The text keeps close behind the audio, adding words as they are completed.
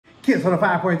Kids on the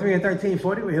 5.3 and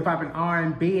 1340 with hip hop and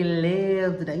R&B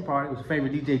live today party with your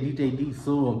favorite DJ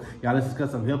D-Sewell. Y'all, let's discuss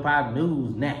some hip hop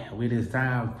news now. It is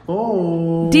time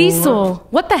for D-Sewell.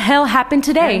 What the hell happened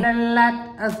today? And a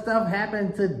lot of stuff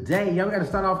happened today. Y'all, we gotta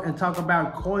start off and talk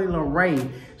about Coi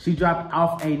Leray. She dropped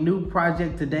off a new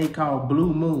project today called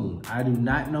Blue Moon. I do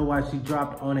not know why she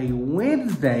dropped on a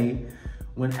Wednesday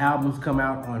when albums come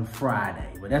out on Friday.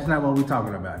 But that's not what we're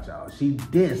talking about, y'all. She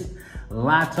dissed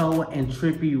Latto and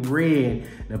Trippie Redd.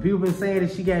 Now, people been saying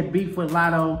that she got beef with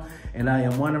Latto, and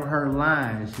in one of her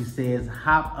lines, she says,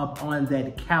 hop up on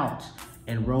that couch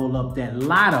and roll up that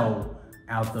Latto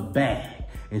out the bag.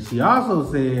 And she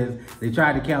also says, they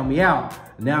tried to count me out.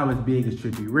 Now I'm as big as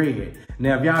Trippie Redd.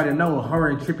 Now, if y'all didn't know, her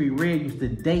and Trippie Redd used to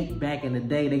date back in the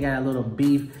day. They got a little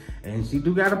beef. And she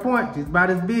do got a point. She's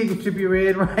about as big as Trippie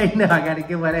Redd right now. I gotta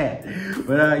give her that.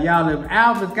 But y'all, the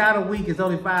album is kind of weak. It's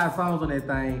only 5 songs on that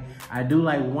thing. I do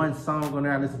like one song on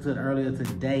there. I listened to it earlier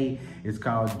today. It's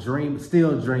called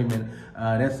Still Dreaming.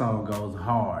 That song goes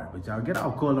hard. But y'all get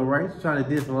off Coi Leray. She's trying to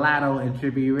diss Latto and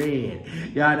Trippie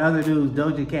Redd. Y'all, in other news,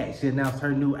 Doja Cat, she announced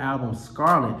her new album,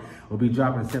 Scarlett, will be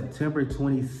dropping September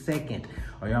 22nd.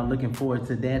 Are y'all looking forward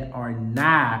to that or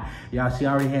not? Y'all, she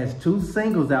already has 2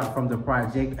 singles out from the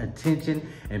project, Attention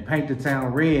and Paint the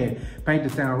Town Red. Paint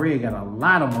the Town Red got a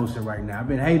lot of motion right now. I've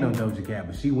been hating on Doja Cat,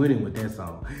 but she winning with that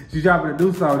song. She's dropping a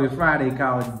new song this Friday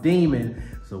called Demon.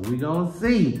 So we gonna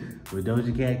see what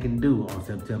Doja Cat can do on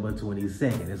September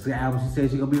 22nd. This album she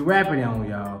said she's gonna be rapping on,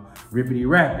 y'all. Rippity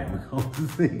rapping, we're gonna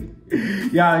see.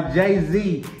 Y'all,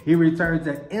 Jay-Z, he returned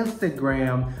to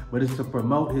Instagram, but it's to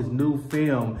promote his new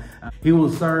film. He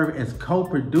will serve as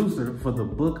co-producer for the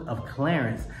Book of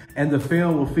Clarence, and the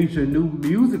film will feature new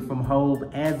music from Hov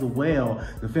as well.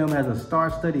 The film has a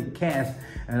star-studded cast,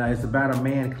 and it's about a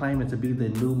man claiming to be the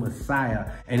new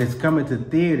Messiah, and it's coming to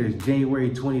theaters January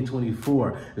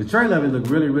 2024. The trailer of it looked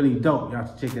really, really dope. Y'all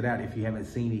should check it out if you haven't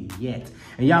seen it yet.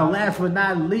 And y'all, last but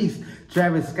not least,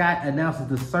 Travis Scott announces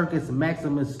the Circus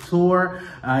Maximus tour.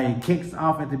 It kicks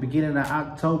off at the beginning of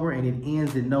October and it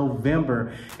ends in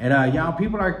November. And y'all,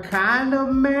 people are kind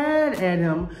of mad at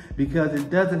him because it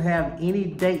doesn't have any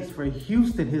dates for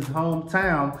Houston, his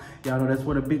hometown. Y'all know that's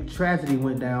where the big tragedy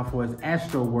went down for his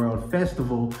Astro World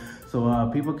Festival.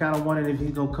 So people kind of wondered if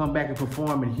he's gonna come back and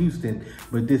perform in Houston,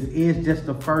 but this is just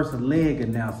the first leg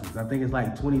announcements. I think it's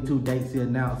like 22 dates he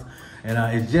announced, and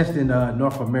it's just in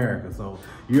North America. So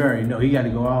you already know he got to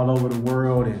go all over the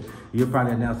world, and he'll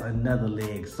probably announce another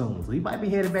leg soon. So he might be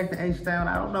headed back to H-Town.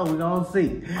 I don't know. We're gonna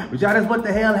see. But y'all, that's what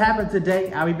the hell happened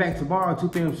today. I'll be back tomorrow, 2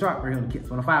 p.m. sharp, right here on the Kids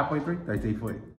on the 5.3, 1340.